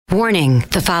Warning,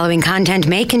 the following content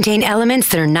may contain elements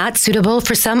that are not suitable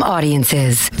for some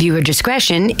audiences. Viewer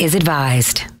discretion is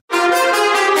advised. Live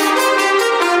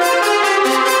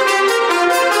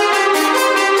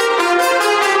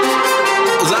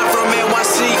from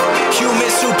NYC,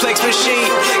 human suplex machine,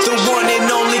 the one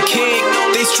and only king.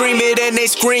 They stream it and they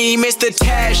scream, it's the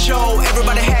Taz Show.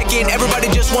 Everybody hacking, everybody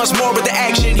just wants more with the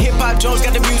action. Hip-Hop Jones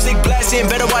got the music blasting,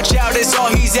 better watch out, that's all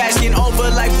he's asking. Over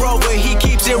like Rover, he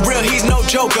keeps it real, he's no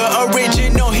joker.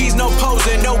 Original, he's no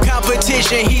poser, no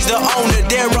competition, he's the owner.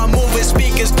 There I'm moving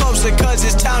speakers closer, cause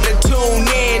it's time to tune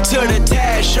in to the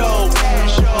Taz Show.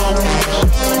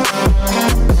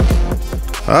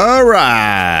 All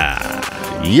right.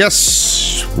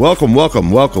 Yes. Welcome,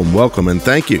 and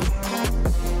thank you.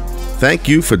 Thank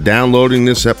you for downloading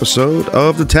this episode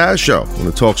of The Taz Show. I'm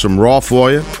going to talk some Raw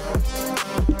for you. I'm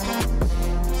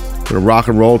going to rock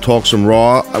and roll, talk some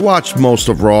Raw. I watched most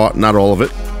of Raw, not all of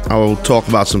it. I will talk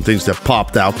about some things that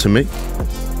popped out to me.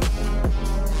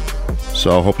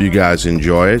 So I hope you guys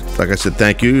enjoy it. Like I said,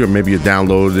 thank you. Or maybe you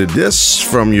downloaded this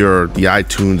from the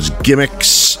iTunes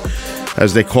gimmicks,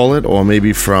 as they call it, or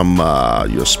maybe from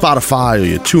your Spotify or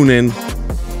your TuneIn.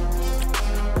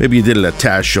 Maybe you did it at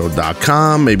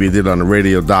TazShow.com. Maybe you did it on the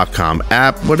Radio.com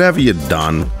app. Whatever you've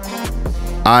done,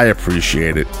 I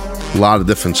appreciate it. A lot of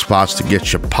different spots to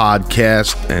get your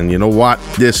podcast. And you know what?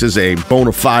 This is a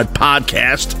bona fide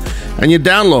podcast, and you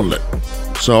downloaded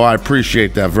it. So I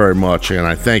appreciate that very much, and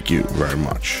I thank you very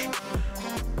much.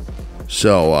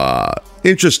 So,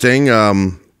 interesting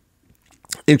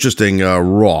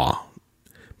Raw,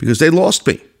 because they lost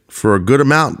me for a good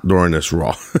amount during this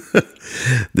Raw.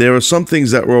 There were some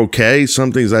things that were okay,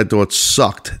 some things I thought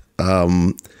sucked.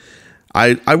 I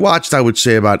watched, I would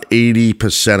say, about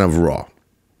 80% of Raw.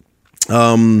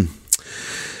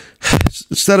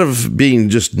 Instead of being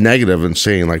just negative and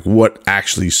saying like what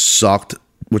actually sucked,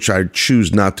 which I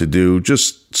choose not to do,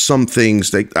 just some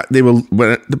things they were.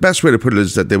 The best way to put it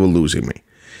is that they were losing me.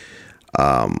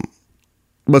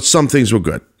 But some things were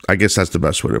good. I guess that's the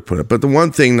best way to put it. But the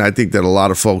one thing I think that a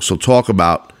lot of folks will talk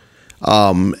about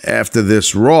after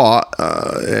this Raw,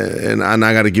 and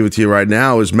I got to give it to you right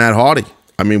now, is Matt Hardy.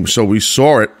 I mean, so we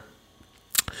saw it.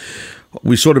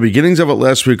 We saw the beginnings of it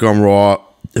last week on Raw.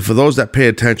 For those that pay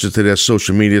attention to their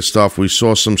social media stuff, we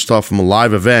saw some stuff from a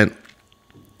live event.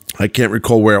 I can't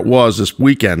recall where it was this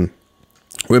weekend,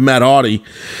 where Matt Hardy,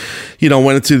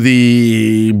 went into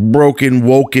the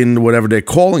Woken, whatever they're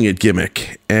calling it,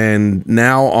 gimmick. And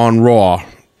now on Raw,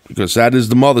 because that is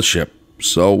the mothership.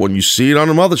 So when you see it on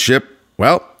the mothership,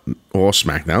 or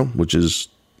SmackDown, which is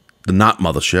the not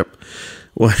mothership,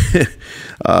 well,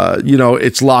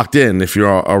 it's locked in if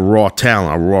you're a Raw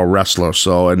talent, a Raw wrestler.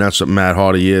 So, and that's what Matt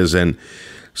Hardy is. And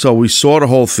so we saw the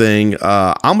whole thing.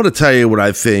 I'm going to tell you what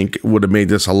I think would have made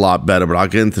this a lot better, but I'll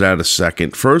get into that in a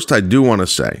second. First, I do want to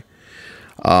say,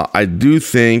 I do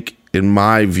think, in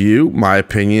my view, my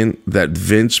opinion, that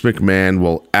Vince McMahon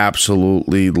will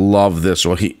absolutely love this,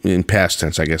 or he, in past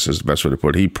tense, I guess is the best way to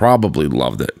put it. He probably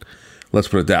loved it. Let's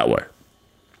put it that way.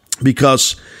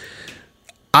 Because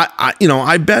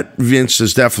I bet Vince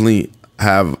has definitely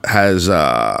has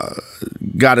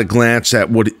got a glance at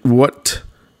what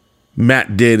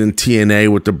Matt did in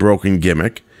TNA with the broken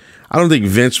gimmick. I don't think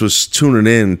Vince was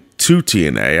tuning in to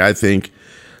TNA. I think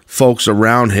folks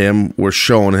around him were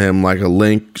showing him like a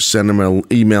link,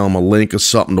 email him a link or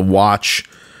something to watch,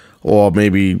 or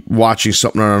maybe watching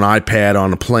something on an iPad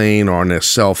on a plane or on their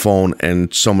cell phone,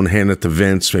 and someone handed it to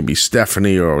Vince, maybe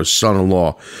Stephanie or his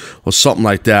son-in-law or something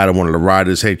like that, and one of the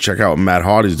writers, hey, check out what Matt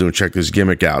Hardy's doing, check this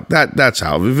gimmick out. That's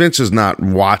how. Vince is not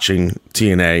watching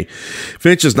TNA.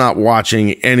 Vince is not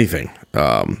watching anything,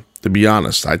 to be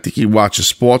honest. I think he watches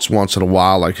sports once in a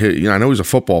while. Like, I know he's a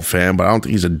football fan, but I don't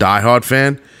think he's a diehard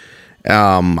fan.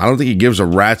 I don't think he gives a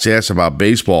rat's ass about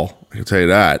baseball, I can tell you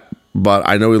that. But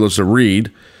I know he loves to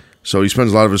read, so he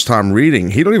spends a lot of his time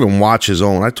reading. He don't even watch his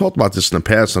own. I talked about this in the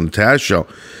past on the Taz Show.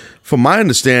 From my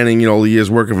understanding, the years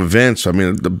working for Vince, I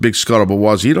mean, the big scuttlebutt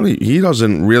was he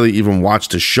doesn't really even watch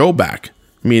the show back,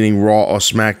 meaning Raw or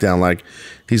SmackDown. Like,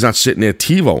 he's not sitting there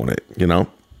TiVoing it,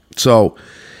 So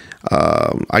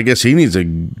I guess he needs a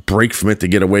break from it to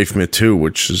get away from it too,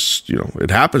 which is,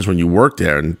 it happens when you work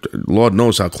there, and Lord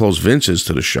knows how close Vince is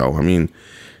to the show. I mean,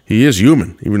 he is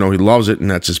human, even though he loves it,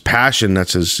 and that's his passion,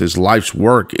 that's his life's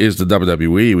work is the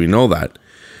WWE. We know that.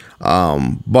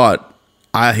 But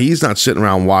he's not sitting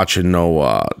around watching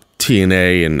no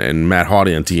TNA and Matt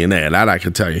Hardy on TNA. That I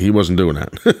can tell you, he wasn't doing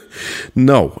that.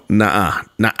 No,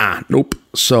 nope.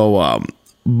 So,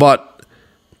 but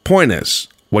point is,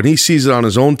 when he sees it on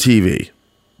his own TV,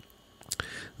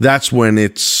 that's when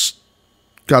it's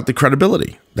got the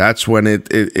credibility. That's when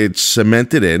it's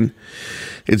cemented in.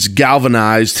 It's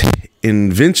galvanized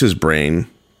in Vince's brain.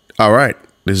 All right,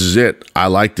 this is it. I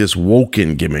like this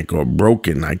Woken gimmick or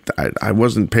Broken. I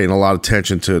wasn't paying a lot of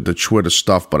attention to the Twitter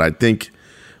stuff, but I think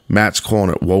Matt's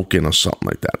calling it Woken or something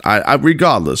like that.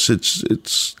 Regardless,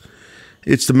 it's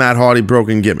the Matt Hardy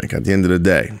Broken gimmick at the end of the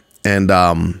day. And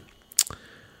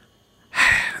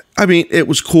I mean, it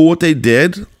was cool what they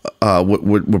did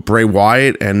with Bray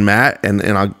Wyatt and Matt, and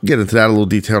I'll get into that a little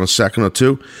detail in a second or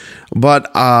two.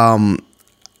 But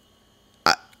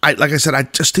like I said, I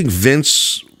just think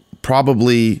Vince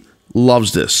probably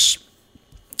loves this,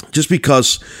 just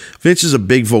because Vince is a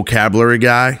big vocabulary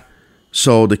guy.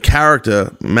 So the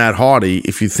character Matt Hardy,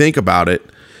 if you think about it,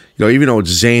 you know, even though it's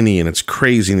zany and it's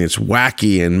crazy and it's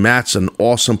wacky, and Matt's an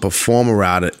awesome performer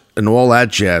at it and all that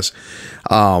jazz,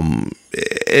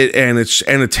 and it's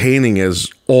entertaining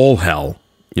as all hell.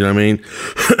 You know what I mean?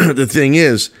 The thing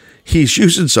is, he's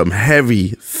using some heavy,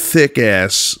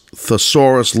 thick-ass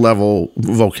thesaurus-level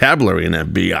vocabulary in that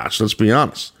biatch. Let's be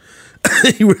honest.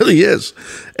 He really is.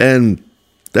 And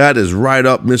that is right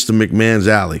up Mr. McMahon's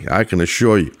alley, I can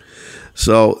assure you.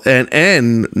 So,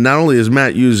 and not only is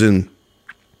Matt using,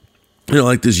 you know,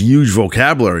 like this huge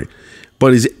vocabulary,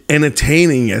 but he's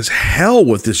entertaining as hell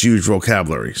with this huge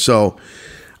vocabulary. So,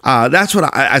 that's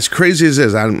what as crazy as it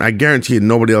is, I guarantee you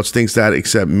nobody else thinks that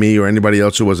except me or anybody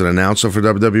else who was an announcer for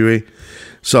WWE.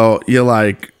 So you're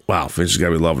like, wow, Vince has got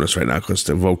to be loving this right now, because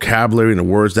the vocabulary and the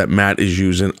words that Matt is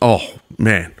using, oh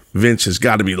man, Vince has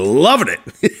got to be loving it.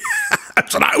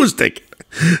 That's what I was thinking.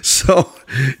 So,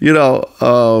 you know,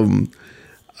 oh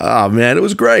man, it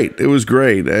was great. It was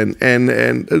great. And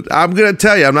I'm going to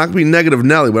tell you, I'm not going to be negative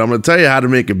Nelly, but I'm going to tell you how to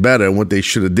make it better and what they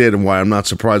should have did and why I'm not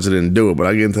surprised they didn't do it. But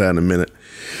I'll get into that in a minute.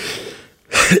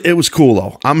 It was cool,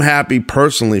 though. I'm happy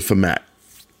personally for Matt,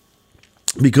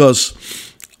 because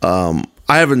I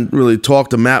haven't really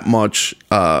talked to Matt much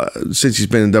since he's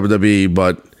been in WWE,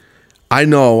 but I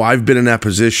know I've been in that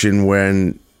position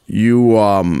when you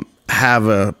have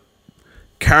a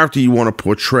character you want to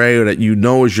portray, or that you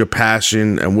know is your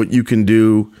passion and what you can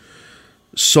do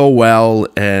so well,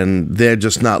 and they're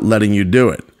just not letting you do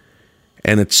it.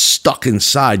 And it's stuck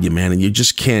inside you, man, and you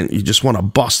just can't, you just want to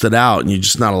bust it out, and you're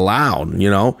just not allowed,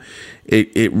 you know?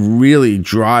 It really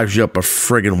drives you up a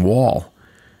friggin' wall.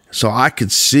 So I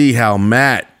could see how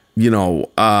Matt, you know,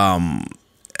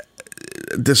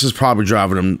 this was probably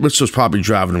driving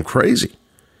him crazy.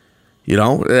 You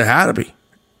know, it had to be.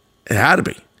 It had to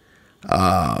be.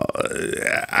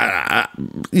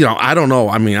 You know, I don't know.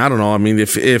 I mean,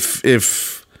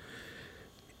 if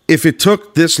it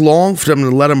took this long for them to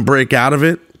let him break out of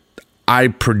it, I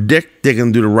predict they're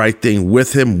going to do the right thing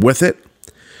with him with it,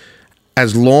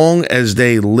 as long as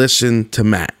they listen to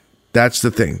Matt. That's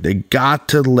the thing. They got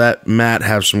to let Matt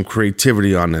have some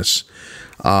creativity on this.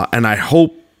 And I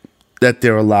hope that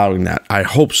they're allowing that. I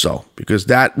hope so, because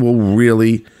that will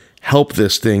really help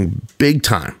this thing big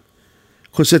time.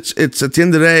 Because it's at the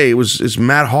end of the day, it's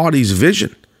Matt Hardy's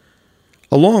vision,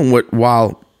 along with,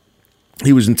 while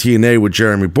he was in TNA with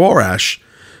Jeremy Borash,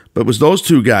 but it was those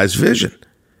two guys' vision.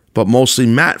 But mostly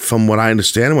Matt, from what I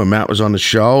understand, when Matt was on the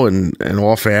show and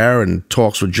off air and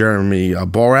talks with Jeremy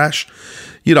Borash,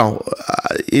 you know,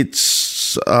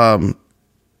 it's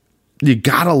you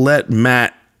gotta let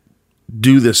Matt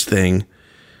do this thing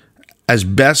as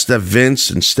best that Vince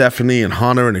and Stephanie and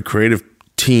Hunter and the creative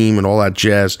team and all that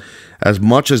jazz, as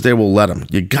much as they will let him.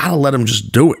 You gotta let him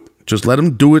just do it. Just let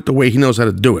him do it the way he knows how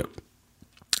to do it.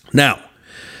 Now,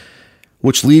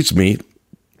 which leads me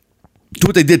to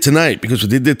what they did tonight, because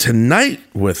what they did tonight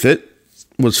with it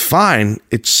was fine,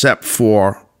 except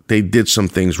for they did some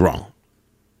things wrong.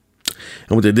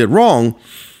 And what they did wrong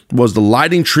was the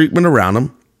lighting treatment around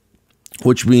him,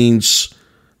 which means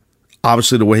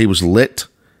obviously the way he was lit.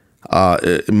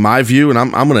 In my view, and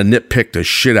I'm going to nitpick the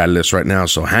shit out of this right now,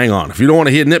 so hang on. If you don't want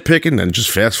to hear nitpicking, then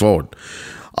just fast forward.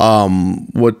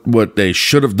 What they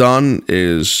should have done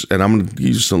is, and I'm going to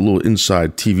use a little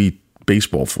inside TV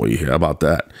baseball for you here. How about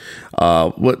that?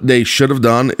 What they should have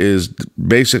done is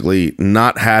basically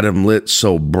not had him lit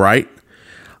so bright,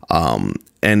 and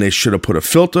they should have put a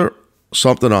filter,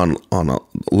 something on a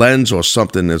lens or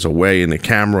something as a way in the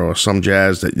camera or some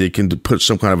jazz that they can put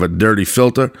some kind of a dirty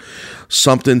filter,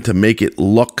 something to make it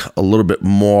look a little bit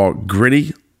more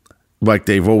gritty, like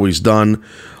they've always done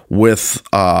with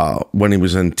when he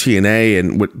was in TNA.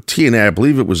 And with TNA, I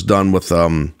believe it was done with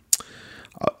a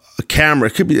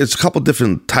camera. It's a couple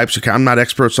different types of camera. I'm not an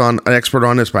expert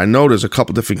on this, but I know there's a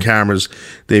couple different cameras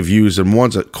they've used, and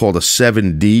one's called a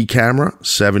 7D camera,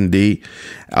 7D.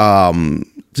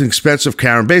 It's an expensive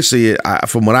camera. Basically,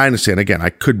 from what I understand, again, I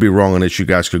could be wrong on this. You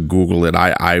guys could Google it.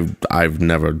 I've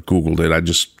never Googled it. I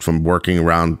just, from working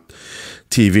around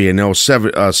TV, and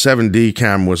 7D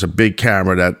camera was a big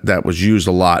camera that was used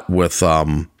a lot with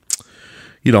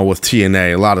with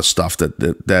TNA, a lot of stuff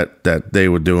that they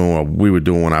were doing or we were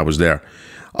doing when I was there.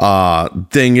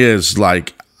 Thing is,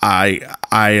 like, I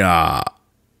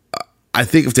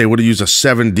think if they would have used a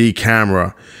 7D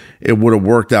camera, it would have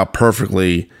worked out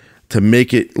perfectly to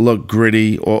make it look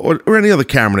gritty, or any other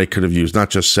camera they could have used, not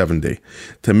just 7D,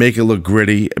 to make it look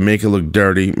gritty, make it look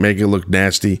dirty, make it look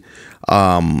nasty.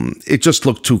 It just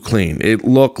looked too clean. It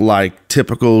looked like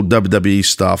typical WWE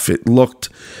stuff. It looked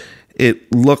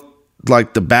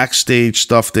like the backstage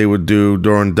stuff they would do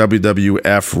during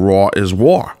WWF Raw is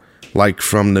War, like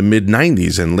from the mid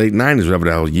 90s and late 90s, whatever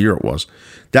the hell year it was.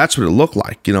 That's what it looked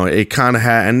like. It kind of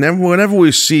had, and then whenever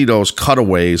we see those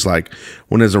cutaways, like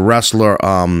when there's a wrestler,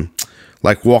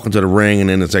 like walking to the ring, and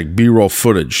then it's like B-roll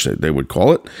footage, they would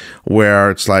call it,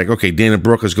 where it's like, okay, Dana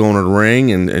Brooke is going to the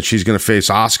ring, and she's going to face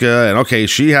Asuka, and okay,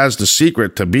 she has the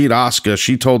secret to beat Asuka.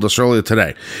 She told us earlier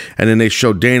today. And then they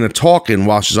show Dana talking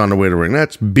while she's on the way to the ring.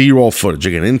 That's B-roll footage,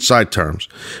 again, inside terms,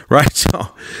 right?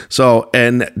 So,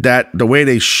 and that, the way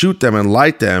they shoot them and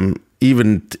light them,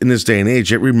 even in this day and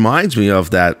age, it reminds me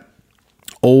of that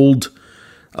old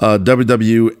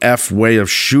WWF way of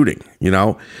shooting,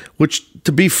 which,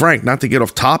 to be frank, not to get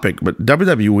off topic, but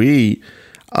WWE,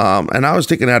 and I was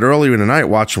thinking that earlier in the night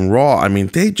watching Raw, I mean,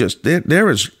 there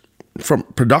is, from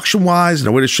production-wise and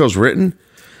the way the show's written,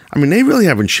 I mean, they really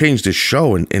haven't changed this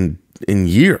show in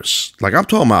years. Like, I'm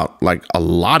talking about, like, a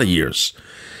lot of years.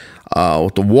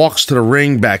 With the walks to the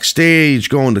ring, backstage,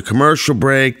 going to commercial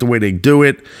break, the way they do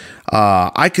it.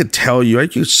 I could tell you,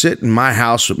 you sit in my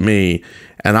house with me,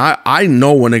 and I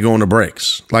know when they go into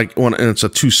breaks. Like, and it's a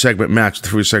 2-segment match,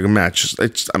 3-segment match.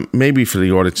 It's maybe for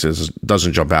the audiences, it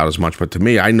doesn't jump out as much, but to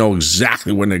me, I know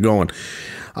exactly when they're going.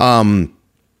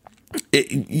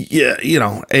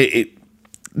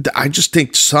 I just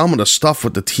think some of the stuff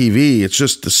with the TV,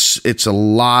 it's a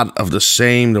lot of the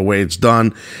same, the way it's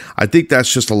done. I think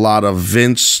that's just a lot of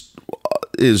Vince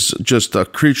is just a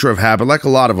creature of habit, like a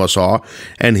lot of us are,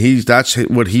 and that's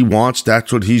what he wants,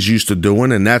 that's what he's used to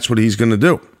doing, and that's what he's going to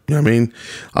do. You know what I mean?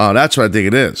 That's what I think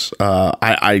it is.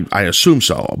 I assume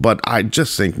so, but I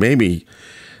just think maybe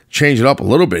change it up a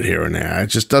little bit here and there. It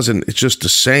just doesn't. It's just the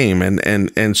same.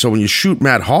 And so when you shoot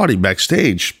Matt Hardy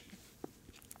backstage,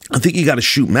 I think you got to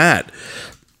shoot Matt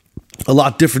a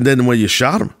lot different than the way you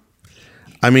shot him.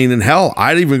 I mean, in hell,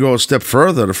 I'd even go a step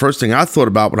further. The first thing I thought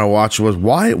about when I watched it was,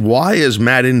 why is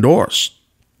Matt indoors?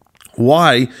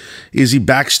 Why is he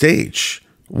backstage?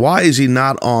 Why is he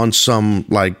not on some,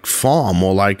 like, farm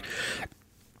or, like,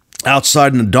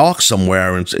 outside in the dark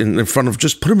somewhere and in front of,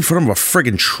 just put him in front of a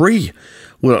friggin' tree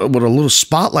with a little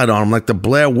spotlight on him, like the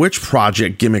Blair Witch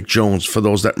Project gimmick Jones, for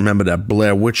those that remember that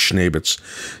Blair Witch Schnabitz.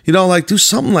 Like, do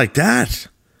something like that.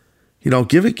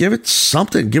 Give it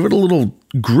something. Give it a little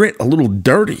grit, a little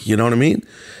dirty. You know what I mean?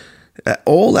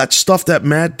 All that stuff that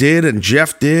Matt did and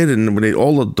Jeff did, and when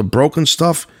all of the broken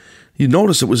stuff, you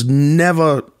notice it was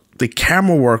never the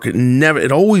camera work.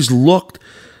 It always looked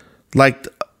like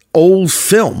old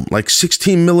film, like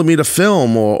 16 millimeter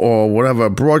film or whatever.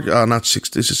 Not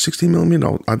 16. Is it 16 millimeter?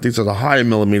 No, I think it's a higher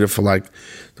millimeter for, like,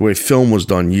 the way film was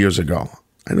done years ago.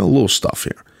 I know a little stuff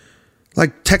here,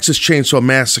 like Texas Chainsaw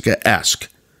Massacre-esque.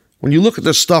 When you look at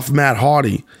the stuff Matt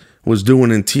Hardy was doing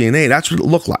in TNA, that's what it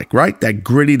looked like, right? That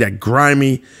gritty, that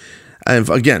grimy. And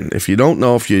again, if you don't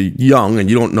know, if you're young and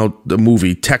you don't know the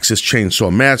movie Texas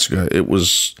Chainsaw Massacre, it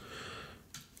was,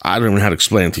 I don't even know how to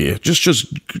explain it to you.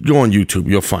 Just go on YouTube,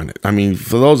 you'll find it. I mean,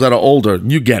 for those that are older,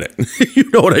 you get it. You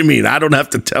know what I mean? I don't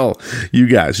have to tell you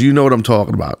guys. You know what I'm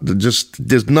talking about.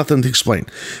 There's nothing to explain.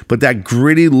 But that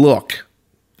gritty look,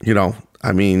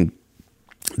 I mean,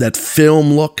 that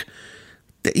film look,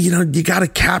 you got to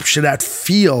capture that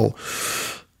feel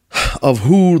of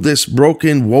who this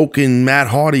woken Matt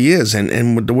Hardy is,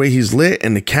 and with the way he's lit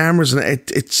and the cameras, and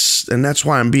and that's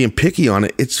why I'm being picky on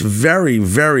it. It's very,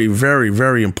 very, very,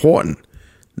 very important.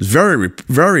 It's very,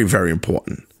 very, very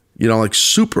important. Like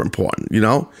super important.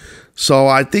 So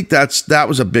I think that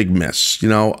was a big miss.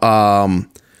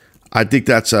 I think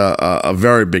that's a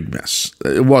very big miss.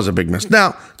 It was a big miss.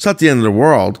 Now it's not the end of the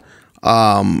world.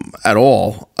 At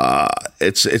all.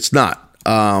 It's not.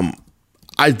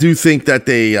 I do think that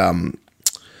they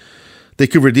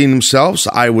could redeem themselves.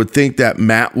 I would think that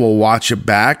Matt will watch it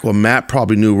back. Well, Matt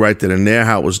probably knew right then and there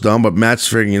how it was done, but Matt's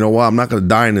figuring, I'm not going to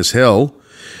die in this hill.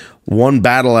 One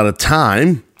battle at a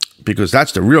time, because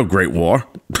that's the real Great War.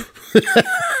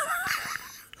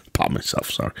 Pop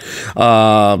myself, sorry.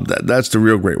 That's the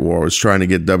real Great War, is trying to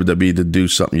get WWE to do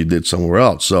something you did somewhere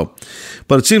else. So,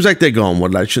 but it seems like they're going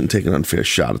with it. I shouldn't take an unfair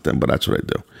shot at them, but that's what I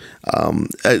do.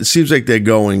 It seems like they're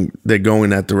going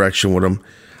that direction with them.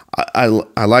 I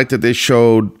like that they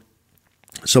showed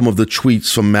some of the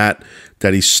tweets from Matt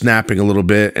that he's snapping a little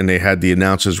bit, and they had the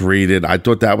announcers read it. I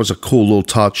thought that was a cool little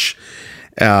touch.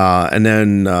 And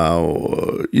then,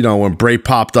 when Bray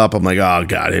popped up, I'm like, oh,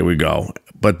 God, here we go.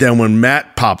 But then when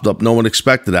Matt popped up, no one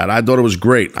expected that. I thought it was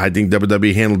great. I think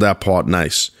WWE handled that part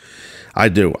nice. I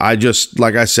do. I just,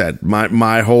 like I said,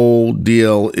 my whole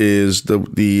deal is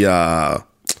the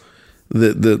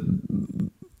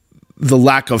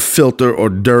lack of filter or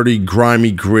dirty,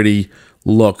 grimy, gritty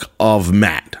look of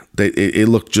Matt. It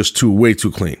looked just way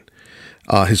too clean.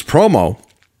 His promo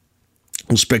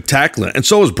was spectacular, and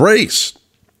so was Bray's.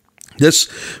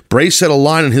 Bray said a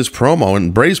line in his promo,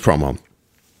 in Bray's promo.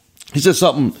 He said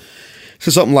something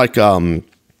like, I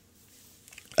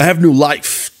have new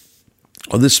life.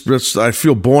 Or this I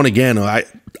feel born again. Or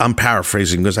I'm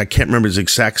paraphrasing because I can't remember his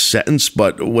exact sentence,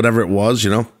 but whatever it was,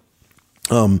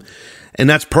 and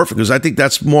that's perfect, because I think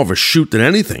that's more of a shoot than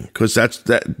anything, because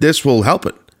this will help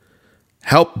it.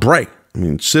 Help Bray. I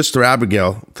mean, Sister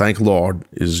Abigail, thank Lord,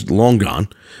 is long gone.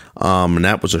 And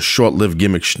that was a short-lived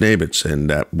gimmick schnabitz, and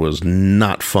that was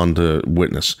not fun to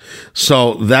witness.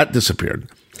 So that disappeared.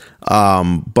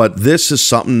 But this is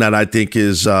something that I think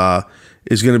is going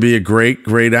to be a great,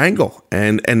 great angle.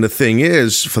 And the thing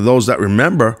is, for those that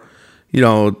remember,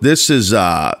 this is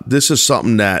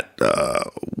something that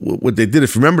what they did.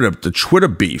 If you remember the Twitter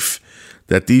beef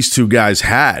that these two guys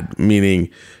had, meaning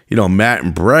Matt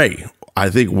and Bray. I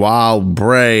think while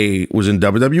Bray was in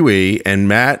WWE and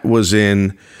Matt was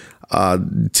in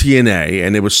TNA,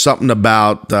 and it was something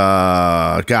about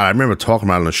God, I remember talking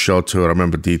about it on the show too. I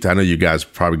remember detail. I know you guys are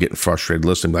probably getting frustrated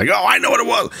listening, like, oh, I know what it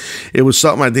was. It was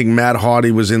something, I think Matt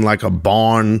Hardy was in like a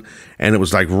barn, and it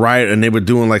was like and they were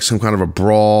doing like some kind of a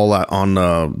brawl on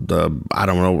the I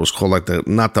don't know what it was called, like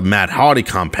not the Matt Hardy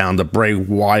compound, the Bray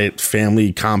Wyatt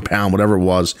family compound, whatever it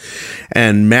was.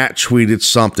 And Matt tweeted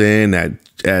something at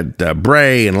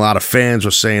Bray, and a lot of fans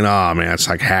were saying, oh man, it's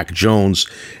like Hack Jones.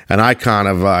 And I kind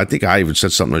of I think I even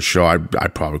said something on the show. I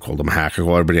probably called him Hack. I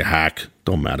call everybody a hack.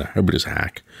 Don't matter, everybody's a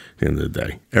hack at the end of the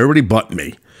day, everybody but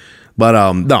me. But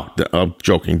no, I'm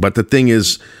joking. But the thing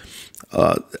is,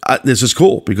 this is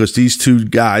cool, because these two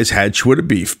guys had Twitter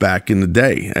beef back in the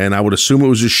day, and I would assume it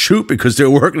was a shoot because they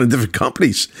were working in different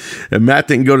companies, and Matt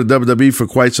didn't go to WWE for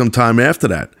quite some time after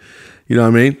that. You know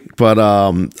what I mean? But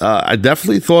I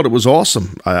definitely thought it was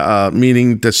awesome,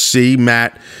 meaning to see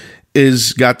Matt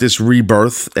got this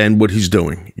rebirth and what he's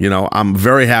doing. I'm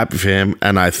very happy for him,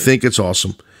 and I think it's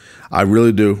awesome. I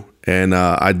really do. And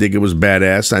I think it was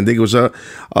badass. I think it was a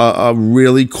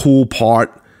really cool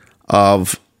part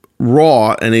of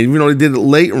Raw, and even though they did it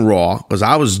late in Raw, because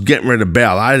I was getting ready to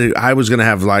bail. I was going to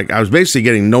have I was basically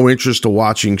getting no interest to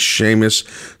watching Sheamus,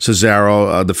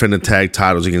 Cesaro defend the tag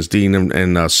titles against Dean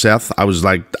and Seth. I was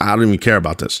like, I don't even care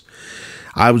about this.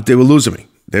 They were losing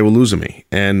me.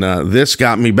 And this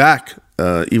got me back,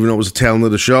 even though it was a tail end of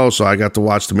the show, so I got to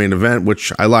watch the main event,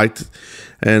 which I liked.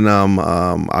 And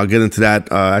I'll get into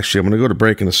that. Actually, I'm going to go to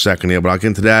break in a second here, but I'll get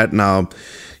into that now.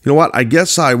 You know what? I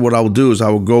guess what I will do is I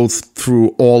will go through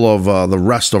all of the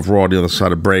rest of Raw on the other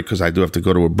side of break, because I do have to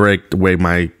go to a break the way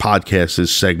my podcast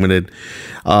is segmented.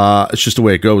 It's just the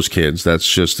way it goes, kids. That's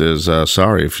just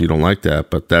sorry if you don't like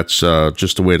that, but that's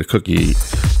just the way the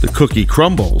cookie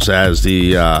crumbles, as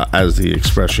the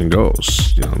expression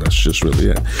goes. That's just really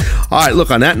it. All right,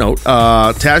 look, on that note,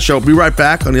 Taz Show, be right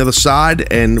back on the other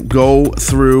side and go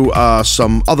through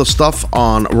some other stuff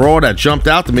on Raw that jumped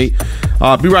out to me.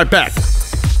 Be right back.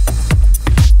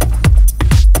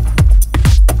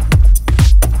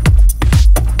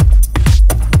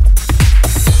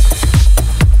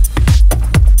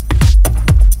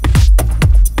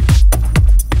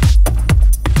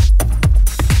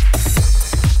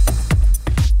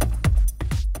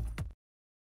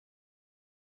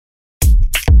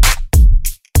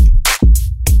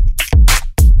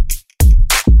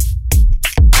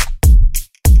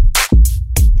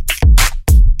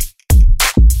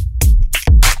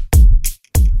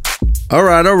 All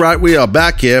right. We are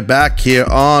back here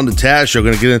on the Taz Show.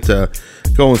 Going to get into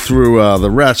going through the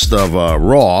rest of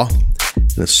Raw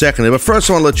in a second. But first,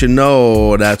 I want to let you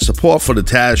know that support for the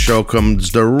Taz Show comes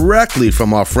directly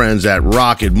from our friends at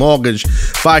Rocket Mortgage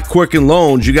by Quicken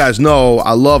Loans. You guys know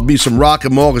I love me some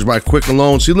Rocket Mortgage by Quicken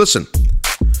Loans. See, listen,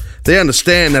 They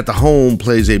understand that the home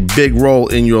plays a big role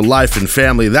in your life and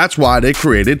family. That's why they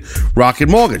created Rocket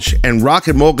Mortgage. And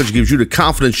Rocket Mortgage gives you the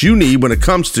confidence you need when it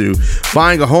comes to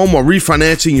buying a home or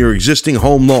refinancing your existing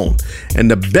home loan. And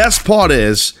the best part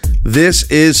is, this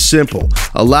is simple,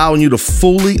 allowing you to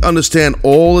fully understand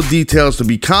all the details to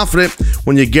be confident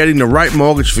when you're getting the right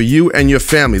mortgage for you and your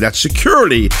family. That's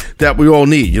security that we all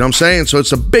need, you know what I'm saying? So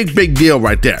it's a big, big deal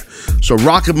right there. So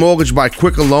Rocket Mortgage by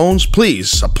Quicker Loans,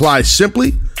 please apply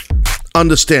simply,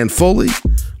 understand fully,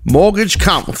 mortgage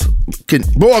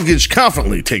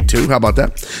confidently, take two. How about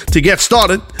that? To get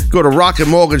started, go to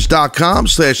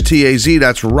rocketmortgage.com/TAZ.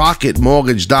 That's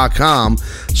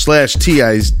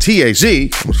rocketmortgage.com/TAZ. I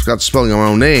forgot the spelling of my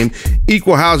own name.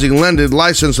 Equal housing lender,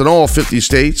 licensed in all 50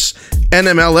 states.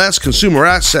 NMLS,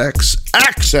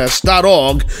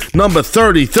 consumeraccess.org, number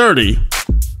 3030.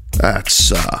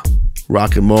 That's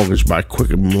Rocket Mortgage by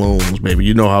Quicker Loans, baby.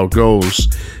 You know how it goes.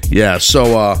 Yeah,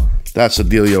 so that's the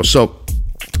dealio. So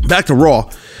back to Raw.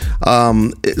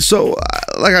 So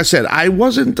like I said, I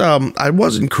wasn't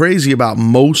crazy about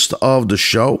most of the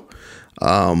show,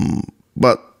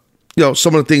 but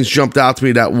some of the things jumped out to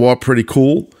me that were pretty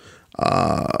cool.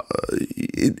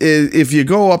 If you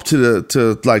go up to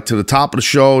the top of the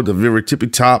show, the very tippy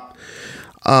top,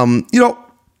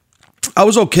 I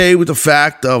was okay with the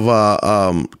fact of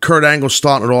Kurt Angle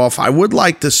starting it off. I would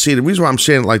like to see, the reason why I'm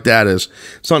saying it like that is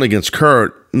it's nothing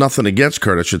against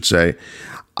Kurt, I should say.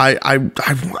 I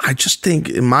just think,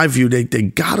 in my view, they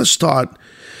got to start,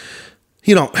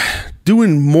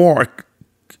 doing more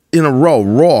in a row,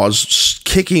 Raws,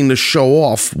 kicking the show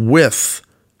off with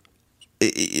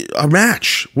a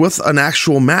match, with an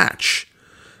actual match.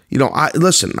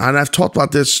 Listen, and I've talked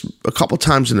about this a couple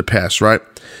times in the past, right?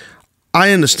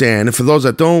 I understand, and for those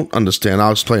that don't understand,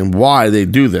 I'll explain why they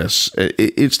do this.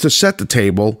 It's to set the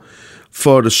table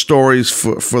for the stories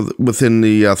for within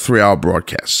the 3-hour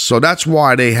broadcast. So that's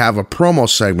why they have a promo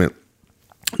segment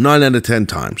 9 out of 10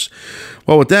 times.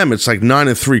 Well, with them, it's like 9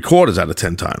 3/4 out of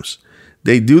 10 times.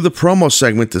 They do the promo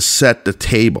segment to set the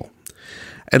table.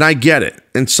 And I get it.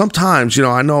 And sometimes,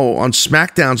 I know on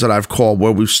SmackDowns that I've called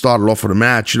where we've started off with a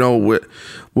match,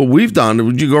 what we've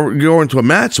done, you go into a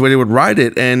match the way they would write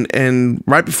it, and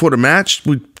right before the match,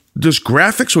 just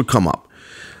graphics would come up.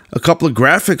 A couple of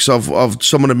graphics of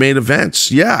some of the main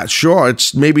events. Yeah, sure,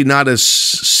 it's maybe not as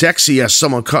sexy as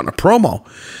someone cutting a promo.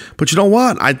 But you know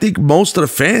what? I think most of the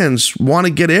fans want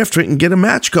to get after it and get a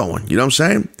match going. You know what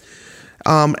I'm saying?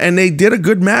 And they did a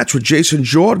good match with Jason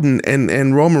Jordan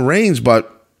and Roman Reigns, but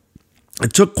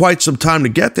it took quite some time to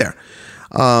get there.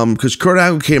 Because Kurt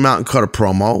Angle came out and cut a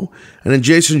promo, and then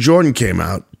Jason Jordan came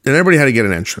out, and everybody had to get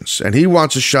an entrance. And he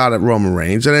wants a shot at Roman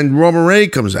Reigns, and then Roman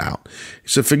Reigns comes out. He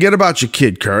said, forget about your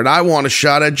kid, Kurt. I want a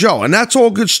shot at Joe. And that's all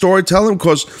good storytelling,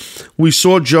 because we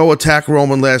saw Joe attack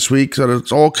Roman last week, so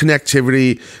it's all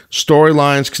connectivity,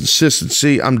 storylines,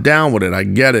 consistency. I'm down with it. I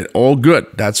get it. All good.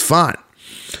 That's fine.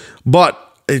 But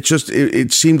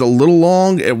it seemed a little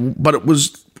long, but it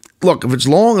was... Look, if it's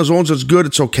long as it's good,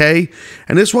 it's okay.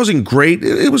 And this wasn't great.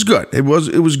 It was good. It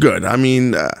was good. I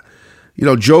mean,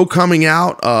 Joe coming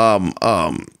out,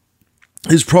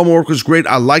 his promo work was great.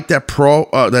 I like that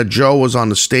that Joe was on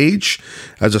the stage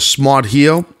as a smart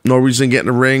heel. No reason to get in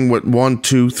the ring with 1,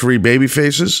 2, 3 baby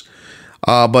faces.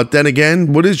 But then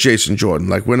again, what is Jason Jordan?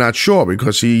 Like, we're not sure,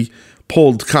 because he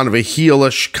pulled kind of a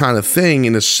heelish kind of thing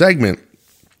in this segment,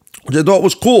 which I thought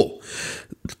was cool.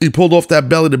 He pulled off that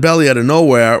belly-to-belly out of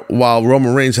nowhere while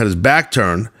Roman Reigns had his back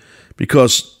turned,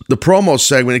 because the promo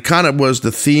segment, it kind of was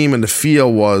the theme and the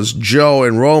feel was Joe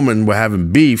and Roman were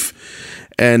having beef,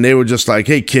 and they were just like,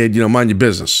 hey, kid, mind your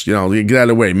business. You get out of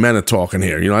the way. Men are talking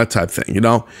here, that type thing,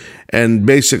 And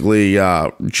basically,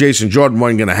 Jason Jordan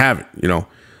wasn't going to have it,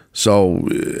 So,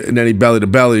 and then he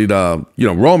belly-to-bellied,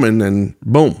 Roman, and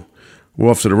boom. We're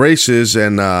off to the races,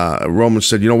 and Roman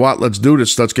said, you know what, let's do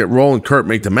this. Let's get rolling. Kurt,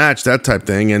 make the match, that type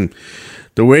thing. And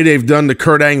the way they've done the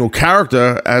Kurt Angle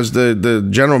character as the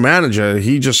general manager,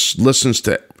 he just listens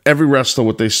to every wrestler,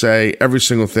 what they say, every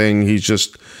single thing. He's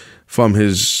just, from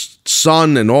his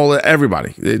son and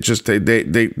everybody.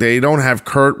 They don't have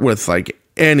Kurt with like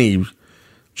any,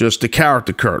 just the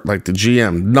character Kurt, like the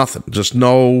GM, nothing, just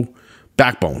no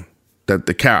backbone. That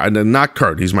the character, and not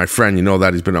Kurt, he's my friend,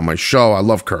 that, he's been on my show. I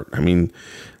love Kurt. I mean,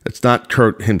 it's not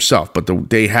Kurt himself, but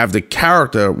they have the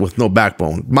character with no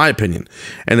backbone, my opinion.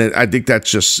 And I think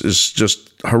that is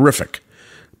just horrific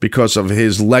because of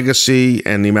his legacy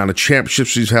and the amount of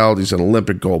championships he's held. He's an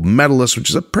Olympic gold medalist, which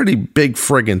is a pretty big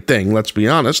friggin' thing, let's be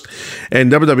honest.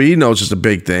 And WWE knows it's a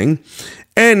big thing.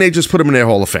 And they just put him in their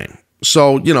Hall of Fame.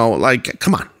 So,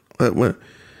 come on. And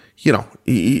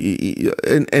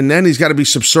then he's got to be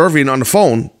subservient on the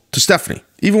phone to Stephanie.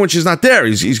 Even when she's not there,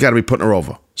 he's got to be putting her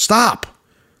over. Stop.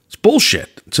 It's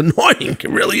bullshit. It's annoying. It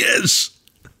really is.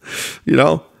 You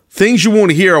know, things you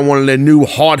won't hear on one of their new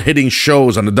hard-hitting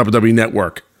shows on the WWE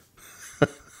Network.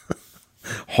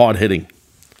 Hard-hitting.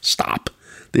 Stop.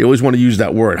 They always want to use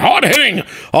that word. Hard-hitting.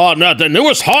 Oh, no, the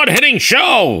newest hard-hitting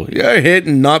show. You're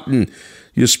hitting nothing.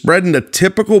 You're spreading the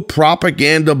typical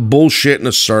propaganda bullshit in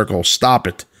a circle. Stop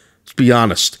it. Let's be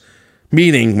honest.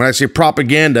 Meaning, when I say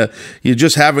propaganda, you're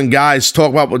just having guys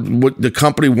talk about what the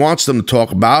company wants them to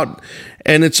talk about,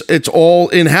 and it's all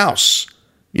in-house.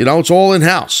 You know, it's all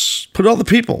in-house. Put other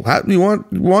people. You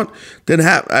want then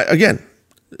have, again,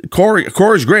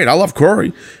 Corey's great. I love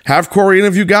Corey. Have Corey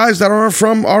interview guys that aren't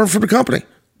from the company.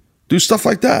 Do stuff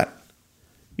like that.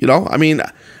 You know, I mean,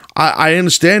 I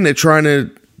understand they're trying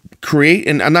to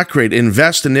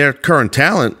invest in their current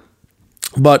talent.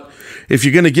 But if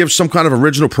you're going to give some kind of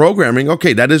original programming,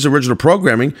 okay, that is original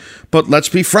programming. But let's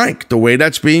be frank, the way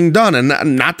that's being done,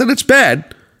 and not that it's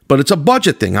bad, but it's a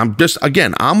budget thing. I'm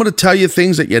going to tell you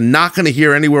things that you're not going to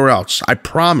hear anywhere else. I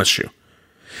promise you.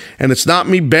 And it's not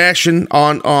me bashing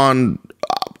on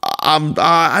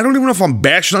I don't even know if I'm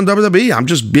bashing on WWE. I'm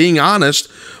just being honest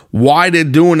why they're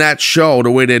doing that show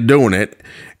the way they're doing it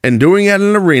and doing it in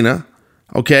an arena,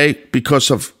 okay, because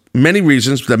of many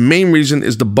reasons. The main reason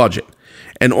is the budget.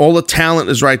 And all the talent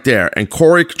is right there. And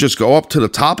Corey could just go up to the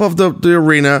top of the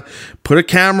arena, put a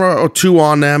camera or two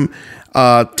on them,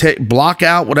 block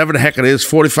out whatever the heck it is,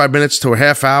 45 minutes to a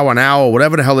half hour, an hour,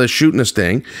 whatever the hell they're shooting this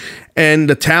thing. And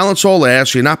the talent's all there,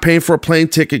 so you're not paying for a plane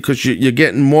ticket because you're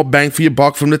getting more bang for your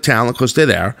buck from the talent because they're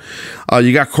there.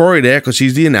 You got Corey there because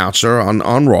he's the announcer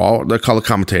on Raw, the color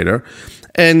commentator.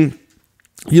 And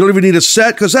you don't even need a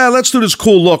set because, let's do this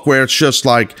cool look where it's just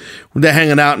like they're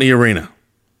hanging out in the arena.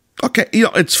 Okay, you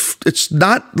know, it's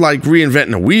not like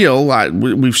reinventing a wheel.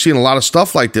 We've seen a lot of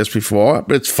stuff like this before,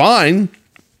 but it's fine.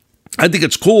 I think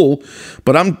it's cool,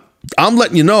 but I'm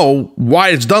letting you know why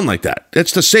it's done like that.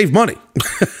 It's to save money.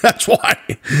 That's why.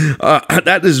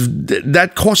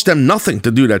 That cost them nothing to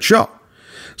do that show.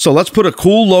 So let's put a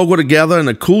cool logo together and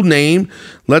a cool name.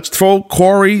 Let's throw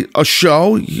Corey a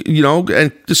show, you know,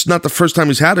 and this is not the first time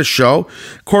he's had a show.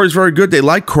 Corey's very good. They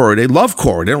like Corey. They love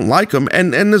Corey. They don't like him.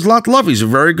 And there's a lot to love. He's a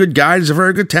very good guy. He's a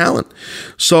very good talent.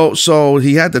 So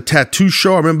he had the tattoo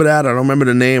show. I remember that. I don't remember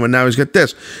the name. And now he's got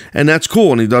this. And that's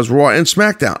cool. And he does Raw and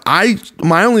SmackDown.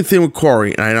 My only thing with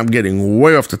Corey, and I'm getting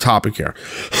way off the topic here.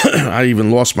 I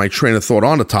even lost my train of thought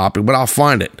on the topic, but I'll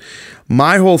find it.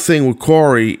 My whole thing with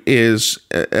Corey is,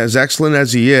 as excellent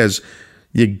as he is,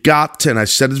 you got to, and I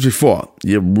said this before,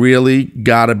 you really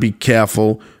got to be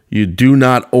careful. You do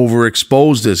not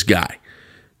overexpose this guy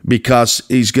because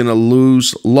he's going to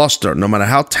lose luster. No matter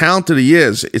how talented he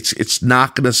is, it's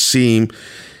not going to seem,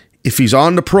 if he's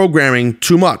on the programming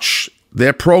too much,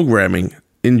 their programming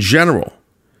in general,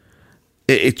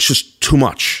 it's just too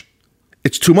much.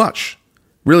 It's too much.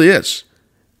 Really is.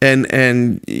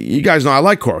 And you guys know I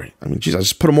like Corey. I mean, geez, I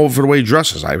just put him over for the way he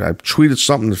dresses. I tweeted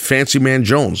something to Fancy Man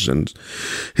Jones, and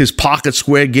his pocket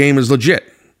square game is legit.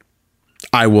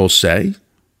 I will say,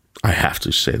 I have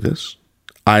to say this,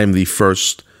 I am the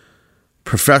first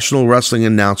professional wrestling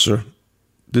announcer.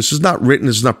 This is not written,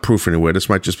 this is not proof anywhere. This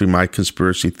might just be my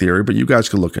conspiracy theory, but you guys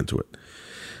can look into it.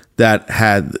 That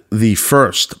had the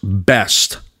first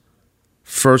best,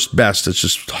 it's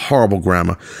just horrible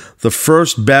grammar. The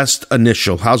first best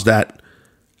initial, how's that?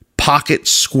 Pocket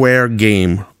square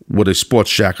game with a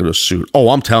sports jacket or suit. Oh,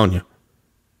 I'm telling you.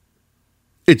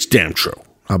 It's damn true.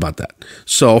 How about that?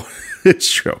 So,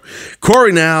 it's true.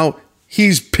 Corey now,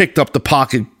 he's picked up the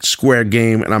pocket square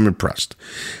game, and I'm impressed.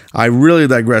 I really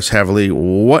digress heavily.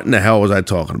 What in the hell was I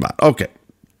talking about? Okay.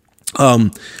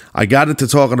 I got into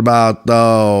talking about,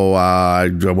 I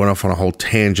went off on a whole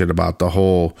tangent about the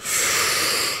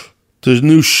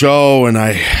new show, and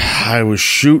I was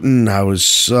shooting,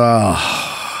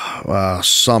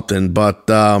 something, but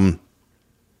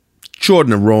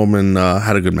Jordan and Roman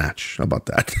had a good match. How about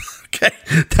that? Okay,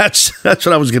 that's what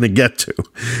I was going to get to.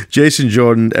 Jason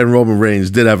Jordan and Roman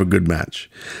Reigns did have a good match.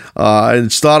 And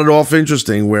it started off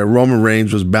interesting where Roman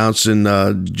Reigns was bouncing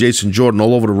Jason Jordan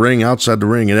all over the ring, outside the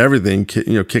ring and everything,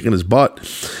 kicking his butt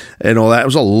and all that. It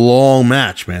was a long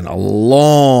match, man, a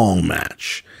long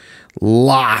match.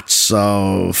 Lots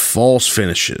of false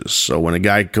finishes. So when a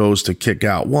guy goes to kick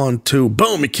out 1, 2,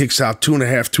 boom, he kicks out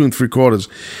 2.5, 2 3/4.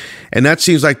 And that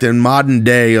seems like the modern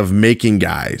day of making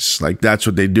guys. Like, that's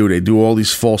what they do. They do all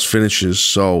these false finishes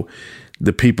so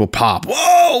the people pop. Whoa,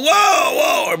 whoa,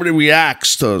 whoa. Everybody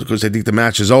reacts because they think the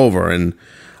match is over. And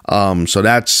so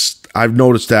that's, I've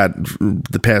noticed that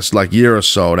the past like year or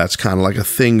so. That's kind of like a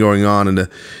thing going on in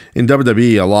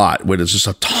WWE a lot, where there's just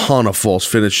a ton of false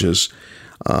finishes,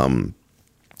 and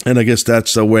I guess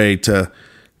that's a way to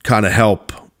kind of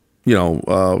help,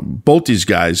 both these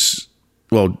guys.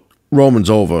 Well, Roman's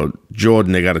over.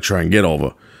 Jordan, they got to try and get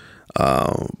over.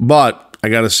 But I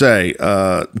got to say,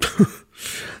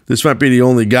 this might be the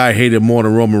only guy hated more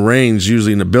than Roman Reigns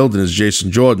usually in the building is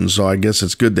Jason Jordan. So I guess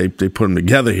it's good they put them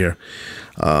together here.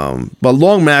 But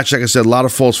long match, like I said, a lot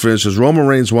of false finishes. Roman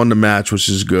Reigns won the match, which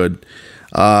is good.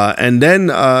 And then,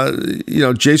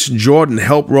 Jason Jordan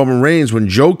helped Roman Reigns when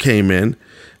Joe came in.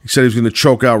 He said he was going to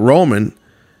choke out Roman.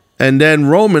 And then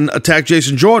Roman attacked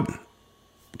Jason Jordan.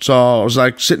 So I was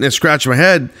like sitting there scratching my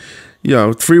head.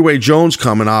 Three-way Jones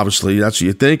coming, obviously. That's what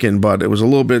you're thinking. But it was a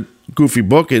little bit goofy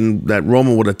booking that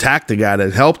Roman would attack the guy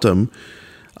that helped him.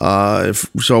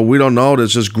 So we don't know.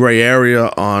 There's this gray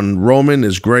area on Roman.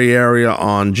 There's gray area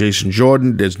on Jason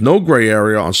Jordan. There's no gray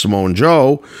area on Samoa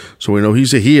Joe. So we know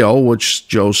he's a heel, which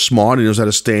Joe's smart. He knows how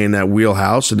to stay in that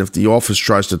wheelhouse. And if the office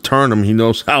tries to turn him, he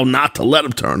knows how not to let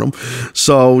him turn him.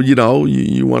 So,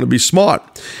 you want to be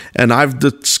smart. And I've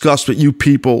discussed with you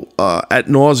people ad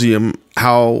nauseum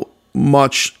how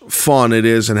much fun it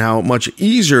is and how much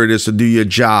easier it is to do your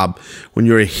job when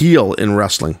you're a heel in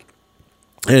wrestling.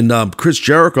 And Chris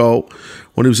Jericho,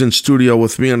 when he was in studio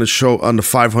with me on the show, on the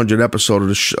 500 episode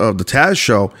of the Taz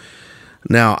show.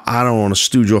 Now, I don't want to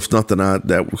stooge off nothing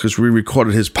that because we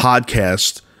recorded his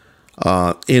podcast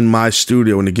in my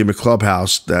studio in the Gimmick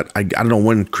Clubhouse. That I don't know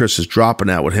when Chris is dropping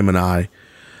that with him and I,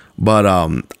 but I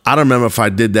don't remember if I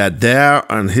did that there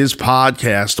on his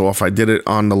podcast or if I did it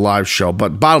on the live show.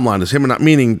 But bottom line is him and I,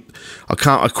 meaning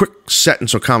a quick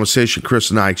sentence or conversation Chris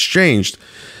and I exchanged.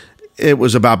 It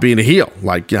was about being a heel,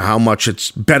 like how much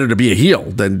it's better to be a heel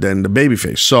than the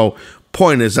babyface. So,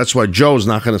 point is, that's why Joe's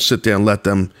not going to sit there and let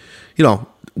them,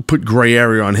 put gray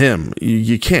area on him.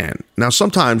 You can't. Now,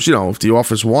 sometimes, if the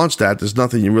office wants that, there's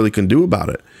nothing you really can do about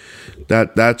it.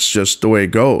 That's just the way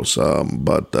it goes.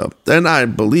 But then I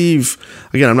believe,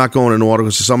 again, I'm not going in order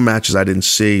because there's some matches I didn't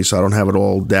see, so I don't have it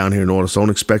all down here in order. So don't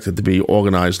expect it to be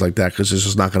organized like that because this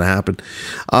is not going to happen.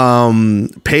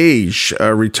 Paige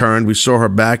returned. We saw her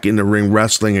back in the ring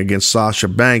wrestling against Sasha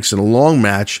Banks in a long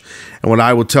match, and what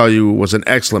I will tell you was an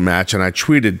excellent match. And I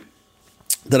tweeted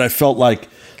that I felt like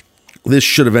this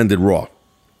should have ended Raw,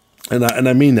 and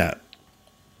I mean that.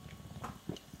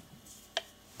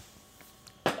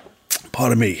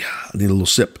 Pardon me, I need a little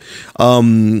sip.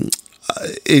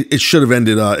 It should have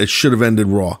ended. It should have ended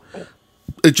Raw.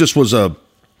 It just was a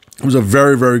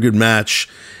very, very good match.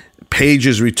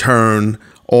 Paige's return,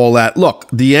 all that. Look,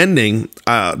 the ending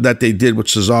that they did with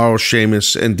Cesaro,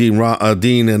 Sheamus, and Dean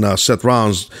and Seth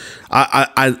Rollins.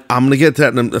 I'm going to get to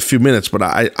that in a few minutes, but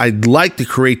I like the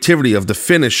creativity of the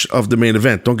finish of the main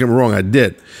event. Don't get me wrong, I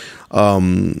did.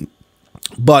 But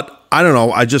I don't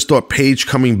know. I just thought Paige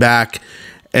coming back.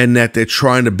 And that they're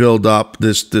trying to build up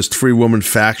this 3-woman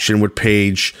faction with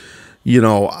Paige.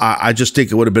 I just think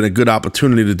it would have been a good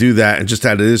opportunity to do that and just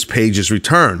that it is Paige's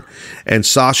return. And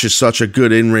Sasha's such a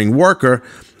good in-ring worker.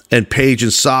 And Paige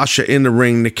and Sasha in the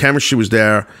ring, the chemistry was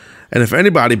there. And if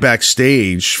anybody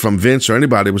backstage from Vince or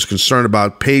anybody was concerned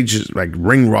about Paige's like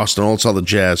ring rust and all this other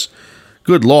jazz,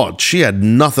 good Lord, she had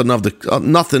nothing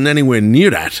anywhere near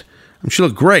that. She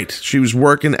looked great. She was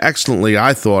working excellently,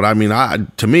 I thought. I mean, I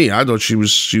thought she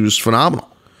was phenomenal.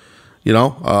 You know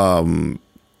what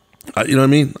I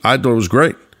mean? I thought it was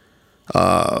great.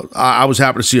 I was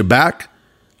happy to see her back.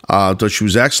 I thought she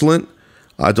was excellent.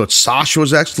 I thought Sasha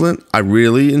was excellent. I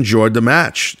really enjoyed the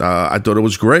match. I thought it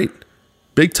was great.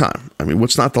 Big time. I mean,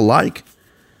 what's not to like?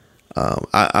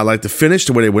 I like the finish,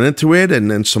 the way they went into it,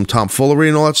 and then some tomfoolery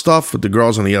and all that stuff with the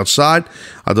girls on the outside.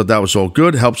 I thought that was all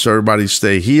good. Helps everybody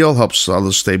stay heel, helps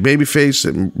others stay babyface.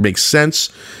 It makes sense.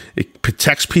 It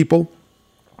protects people.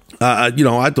 I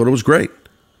thought it was great.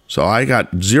 So I got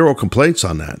zero complaints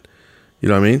on that. You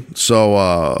know what I mean?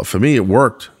 So for me, it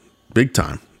worked big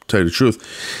time, to tell you the truth.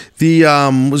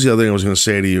 What was the other thing I was going to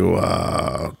say to you?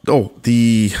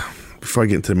 Before I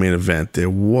get into the main event, there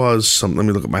was something. Let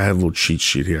me look at I have a little cheat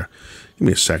sheet here. Give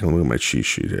me a second. Let me look at my cheat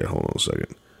sheet here. Hold on a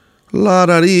second.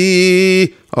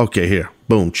 La-da-dee. Okay, here.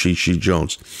 Boom. Cheat sheet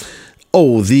Jones.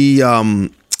 Oh,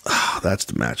 that's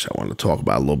the match I wanted to talk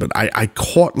about a little bit. I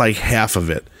caught like half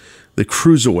of it. The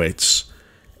cruiserweights.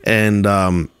 And,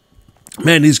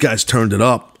 man, these guys turned it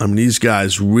up. I mean, these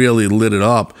guys really lit it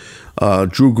up.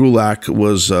 Drew Gulak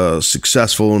was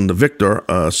successful in the victor.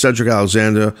 Cedric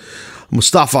Alexander,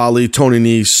 Mustafa Ali, Tony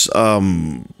Nese,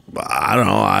 I don't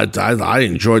know. I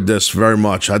enjoyed this very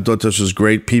much. I thought this was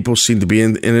great. People seemed to be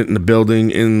in it in the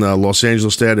building in Los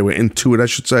Angeles there. They were into it, I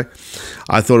should say.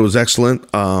 I thought it was excellent.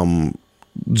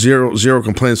 Zero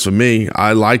complaints for me.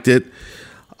 I liked it.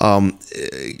 I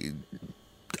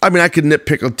mean, I could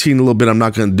nitpick a team a little bit. I'm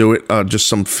not going to do it. Just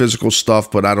some physical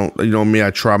stuff, but I don't, me,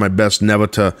 I try my best never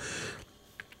to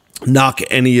knock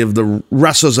any of the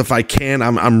wrestlers if I can.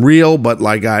 I'm real, but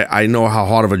like I know how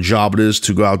hard of a job it is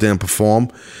to go out there and perform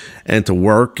and to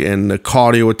work, and the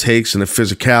cardio it takes and the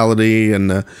physicality and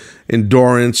the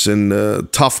endurance and the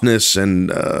toughness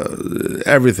and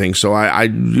everything. So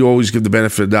you always give the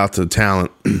benefit of the doubt to the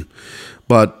talent.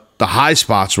 But the high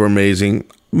spots were amazing.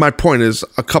 My point is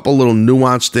a couple little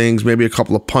nuanced things, maybe a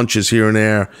couple of punches here and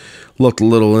there looked a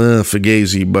little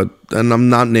fugazi, and I'm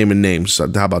not naming names. So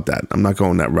how about that? I'm not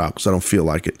going that route because I don't feel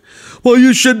like it. Well,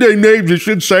 you should name names. You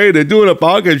should say it. They're doing a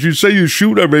podcast. You say you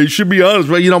shoot them. You should be honest.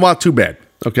 Well, you know what? Too bad.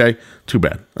 Okay? Too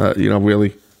bad.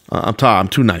 Really. I'm tired. I'm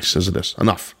too nice as it is.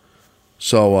 Enough.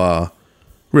 So,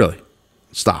 really,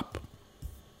 stop.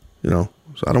 So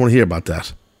I don't want to hear about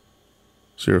that.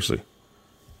 Seriously.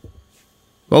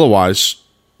 Otherwise,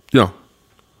 I'm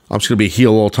just going to be a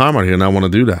heel all the time out here, and I want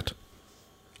to do that.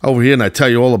 Over here, and I tell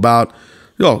you all about,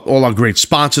 all our great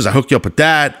sponsors. I hook you up with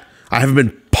that. I haven't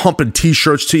been pumping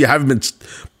T-shirts to you. I haven't been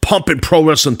pumping pro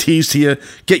wrestling tees to you.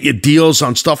 Get your deals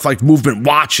on stuff like Movement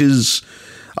watches.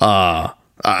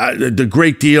 The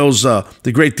great deals.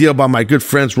 The great deal by my good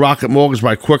friends Rocket Mortgage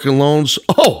by Quicken Loans.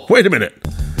 Oh, wait a minute.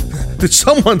 Did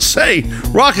someone say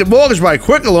Rocket Mortgage by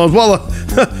Quicken Loans? Well,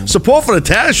 support for the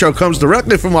Taz Show comes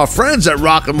directly from our friends at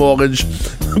Rocket Mortgage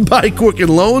by Quicken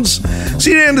Loans.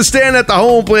 See, they understand that the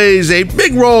home plays a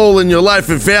big role in your life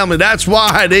and family. That's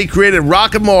why they created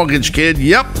Rocket Mortgage, kid.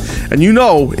 Yep. And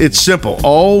it's simple.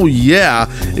 Oh, yeah.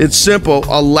 It's simple,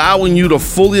 allowing you to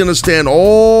fully understand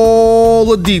all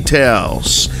the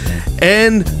details.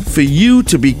 And for you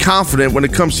to be confident when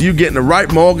it comes to you getting the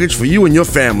right mortgage for you and your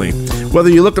family. Whether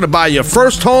you're looking to buy your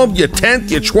first home, your 10th,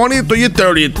 your 20th, or your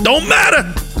 30th, don't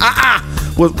matter.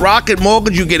 With Rocket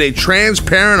Mortgage, you get a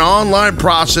transparent online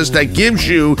process that gives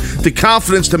you the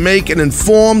confidence to make an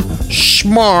informed,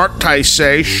 smart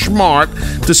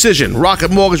decision.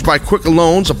 Rocket Mortgage by Quicken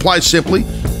Loans. Apply simply,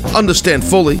 understand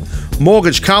fully,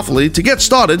 mortgage confidently. To get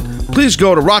started, please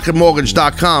go to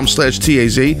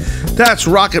rocketmortgage.com/TAZ. That's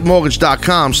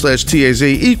rocketmortgage.com/TAZ.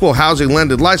 Equal housing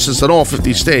lender, licensed in all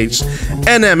 50 states.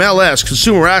 NMLS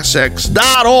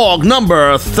consumerassets.org,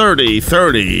 number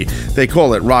 3030. They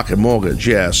call it Rocket Mortgage,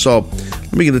 yeah. So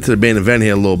let me get into the main event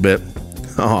here a little bit.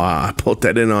 Oh, I put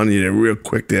that in on you there real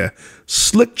quick there.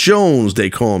 Slick Jones, they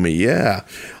call me, yeah.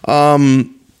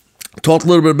 Talked a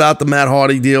little bit about the Matt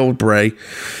Hardy deal with Bray.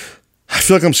 I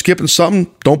feel like I'm skipping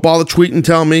something. Don't bother tweeting and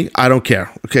tell me. I don't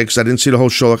care, okay, because I didn't see the whole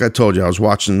show like I told you. I was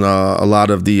watching a lot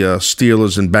of the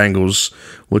Steelers and Bengals,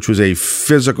 which was a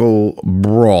physical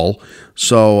brawl,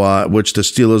 so which the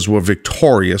Steelers were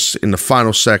victorious in the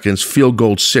final seconds, field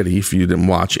goal city, if you didn't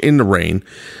watch, in the rain.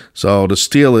 So the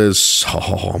Steelers,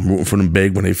 I'm rooting for them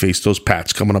big when they face those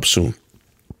Pats coming up soon.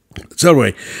 So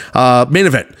anyway, main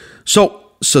event. So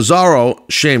Cesaro,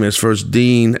 Sheamus versus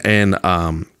Dean and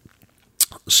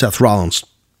Seth Rollins.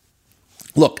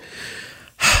 Look,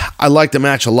 I liked the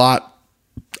match a lot.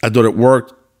 I thought it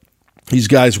worked. These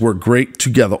guys work great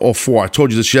together, all four. I told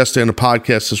you this yesterday on the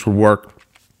podcast, this would work.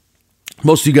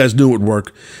 Most of you guys knew it would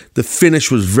work. The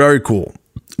finish was very cool.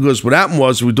 Because what happened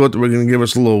was we thought they were going to give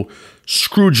us a little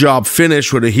screw job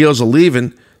finish where the heels are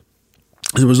leaving.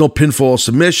 There was no pinfall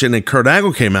submission, and Kurt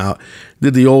Angle came out,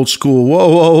 did the old school,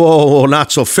 whoa, not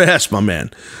so fast, my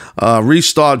man.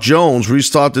 Restart Jones,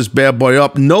 restart this bad boy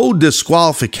up. No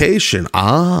disqualification.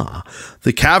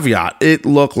 The caveat, it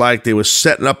looked like they were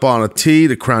setting up on a tee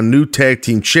to crown new tag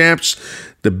team champs.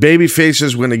 The baby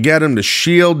faces were going to get him the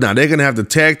Shield. Now they're going to have the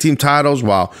tag team titles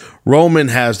while Roman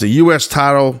has the U.S.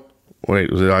 title.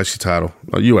 Wait, was it IC title?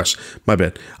 Oh, U.S. My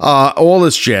bad. All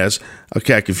this jazz.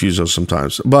 Okay, I confuse those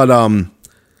sometimes. But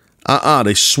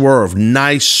they swerve.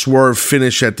 Nice swerve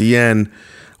finish at the end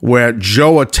where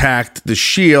Joe attacked the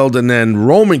Shield and then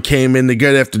Roman came in to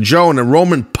get after Joe and then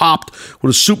Roman popped with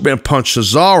a Superman punch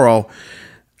Cesaro.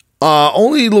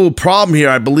 Only little problem here,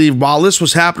 I believe, while this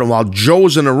was happening, while Joe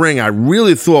was in the ring, I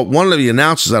really thought one of the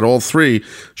announcers at all three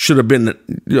should have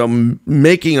been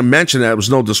making a mention that there was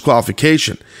no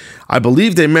disqualification. I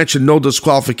believe they mentioned no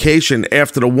disqualification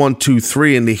after the 1, 2,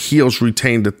 3 and the heels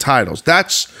retained the titles.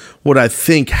 That's what I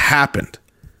think happened.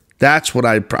 That's what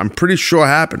I'm pretty sure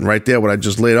happened right there, what I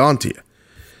just laid on to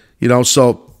you.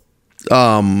 So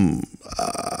I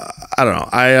don't know.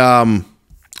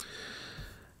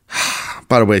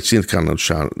 By the way, it's the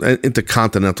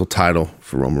Intercontinental title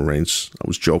for Roman Reigns. I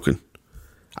was joking.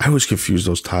 I always confuse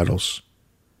those titles.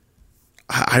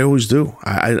 I always do.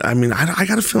 I mean, I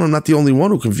got a feeling I'm not the only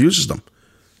one who confuses them.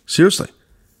 Seriously.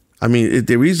 I mean,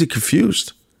 they're easily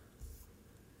confused.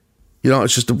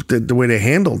 It's just the way they're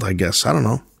handled, I guess. I don't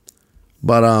know.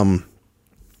 But, oh,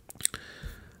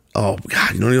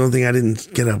 God, the only thing I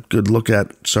didn't get a good look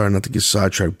at, sorry not to get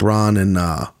sidetracked, Braun and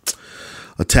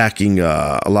attacking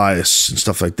Elias and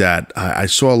stuff like that. I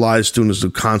saw Elias doing this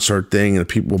concert thing and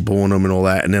people were booing him and all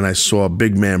that. And then I saw a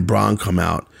big man Braun come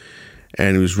out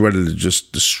and he was ready to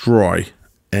just destroy.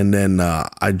 And then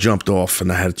I jumped off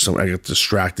and I got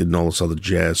distracted and all this other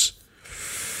jazz.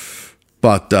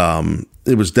 But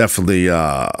it was definitely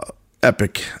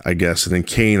epic, I guess. And then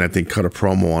Kane, I think, cut a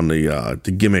promo on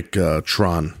the gimmick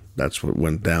Tron. That's what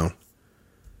went down.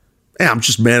 Yeah, I'm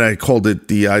just mad I called it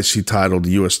the IC title, the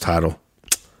US title.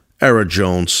 Era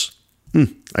Jones.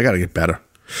 I got to get better.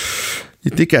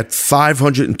 You think at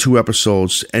 502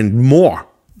 episodes and more,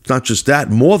 not just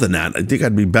that, more than that, I think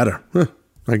I'd be better.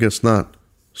 I guess not.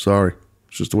 Sorry.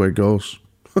 It's just the way it goes.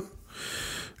 I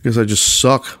guess I just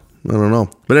suck. I don't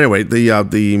know. But anyway,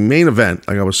 the main event,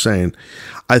 like I was saying,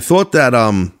 I thought they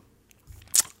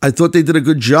did a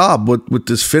good job with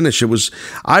this finish. It was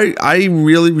I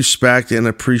really respect and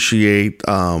appreciate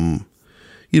good.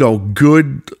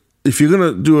 If you're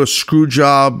gonna do a screw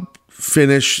job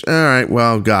finish, all right,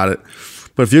 well, got it.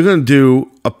 But if you're gonna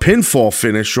do a pinfall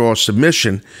finish or a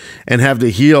submission and have the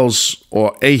heels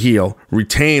or a heel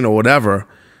retain or whatever,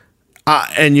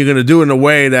 and you're gonna do it in a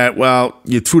way that, well,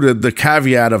 you threw the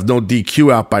caveat of no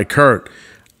DQ out by Kurt.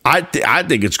 I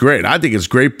think it's great. I think it's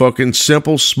great booking,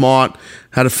 simple, smart,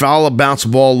 had a foul bounce the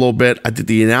ball a little bit. I think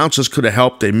the announcers could have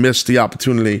helped. They missed the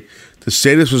opportunity to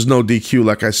say this was no DQ,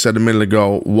 like I said a minute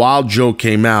ago, while Joe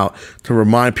came out to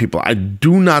remind people. I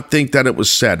do not think that it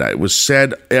was said. It was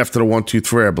said after the 1, 2,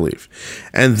 3, I believe.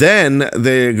 And then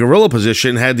the gorilla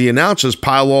position had the announcers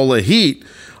pile all the heat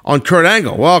on Kurt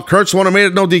Angle. Well, Kurt's the one who made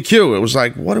it no DQ. It was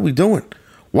like, what are we doing?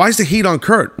 Why is the heat on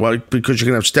Kurt? Well, because you're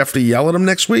going to have Stephanie yell at him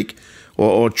next week?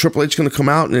 Or Triple H going to come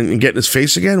out and get in his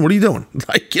face again? What are you doing?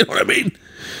 Like, you know what I mean?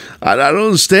 I don't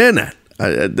understand that.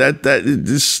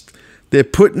 They're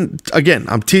putting, again,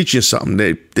 I'm teaching you something.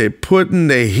 They're putting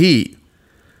the heat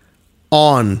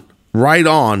right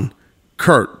on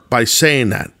Kurt by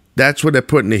saying that. That's what they're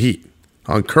putting the heat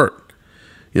on Kurt.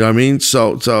 You know what I mean?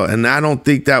 So, and I don't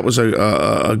think that was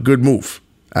a good move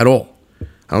at all.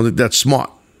 I don't think that's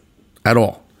smart at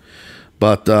all.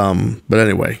 But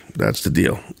anyway, that's the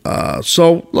deal.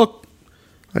 So look,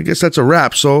 I guess that's a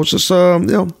wrap. So it's just a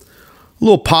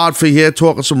little pod for you here,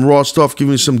 talking some Raw stuff,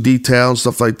 giving you some detail and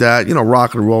stuff like that.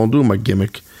 Rock and roll, doing my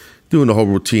gimmick, doing the whole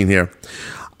routine here.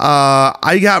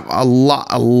 I got a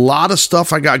lot of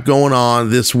stuff I got going on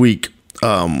this week.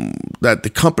 That the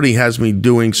company has me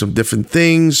doing some different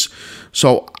things.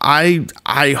 So I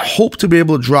hope to be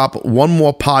able to drop one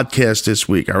more podcast this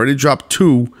week. I already dropped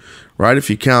 2. Right, if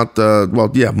you count,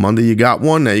 Monday you got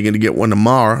one. Now you're going to get one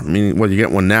tomorrow. I mean, you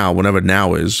get one now, whenever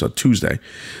now is, Tuesday.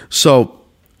 So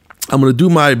I'm going to do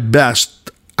my best.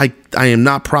 I am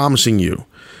not promising you,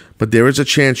 but there is a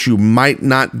chance you might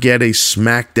not get a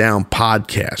SmackDown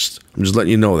podcast. I'm just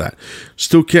letting you know that.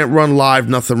 Still can't run live,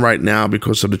 nothing right now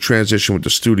because of the transition with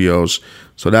the studios.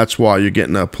 So that's why you're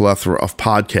getting a plethora of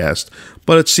podcasts.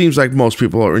 But it seems like most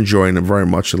people are enjoying them very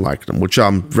much and liking them, which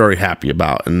I'm very happy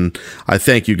about. And I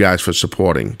thank you guys for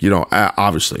supporting,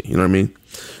 obviously, you know what I mean?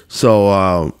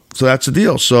 So that's the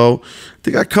deal. So I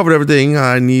think I covered everything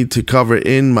I need to cover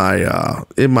in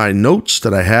my notes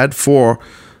that I had for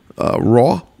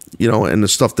Raw, and the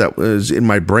stuff that was in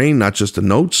my brain, not just the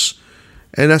notes.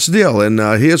 And that's the deal. And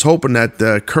here's hoping that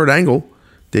Kurt Angle,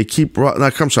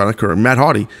 Matt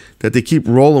Hardy, that they keep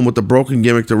rolling with the broken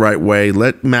gimmick the right way.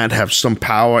 Let Matt have some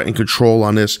power and control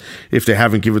on this. If they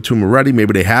haven't given it to him already,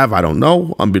 maybe they have. I don't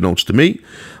know, unbeknownst to me.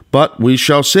 But we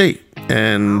shall see.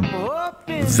 And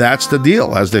that's the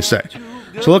deal, as they say.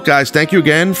 So look, guys, thank you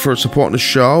again for supporting the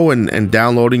show and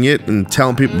downloading it and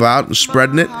telling people about it and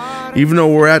spreading it. Even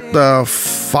though we're at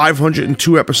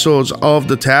 502 episodes of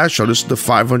the Taz Show, this is the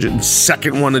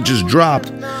 502nd one that just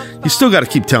dropped, you still got to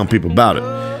keep telling people about it.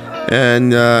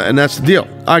 And that's the deal.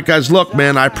 All right, guys, look,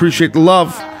 man, I appreciate the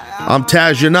love. I'm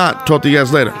Taz, you're not. Talk to you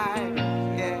guys later.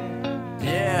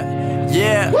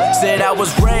 Yeah. Said I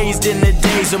was raised in the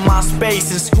days of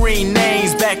MySpace and screen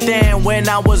names. Back then when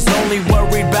I was only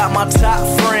worried about my top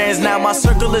friends. Now my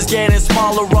circle is getting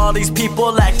smaller, all these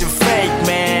people acting fake,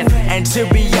 man. And to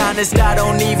be honest, I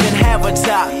don't even have a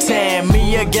top 10.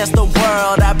 Me against the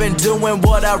world, I've been doing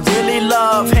what I really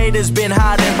love. Haters been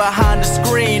hiding behind the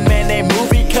screen, man, they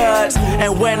movie cuts.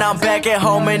 And when I'm back at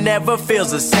home, it never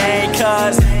feels the same,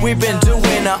 cause we've been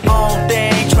doing our own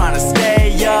thing, trying to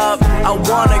stay up. I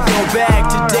wanna go back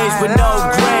to days with no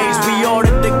grades. We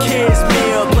ordered the kids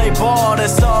meal, play ball,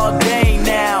 that's all day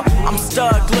now. I'm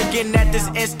stuck looking at this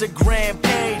Instagram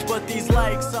page, but these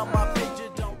likes on my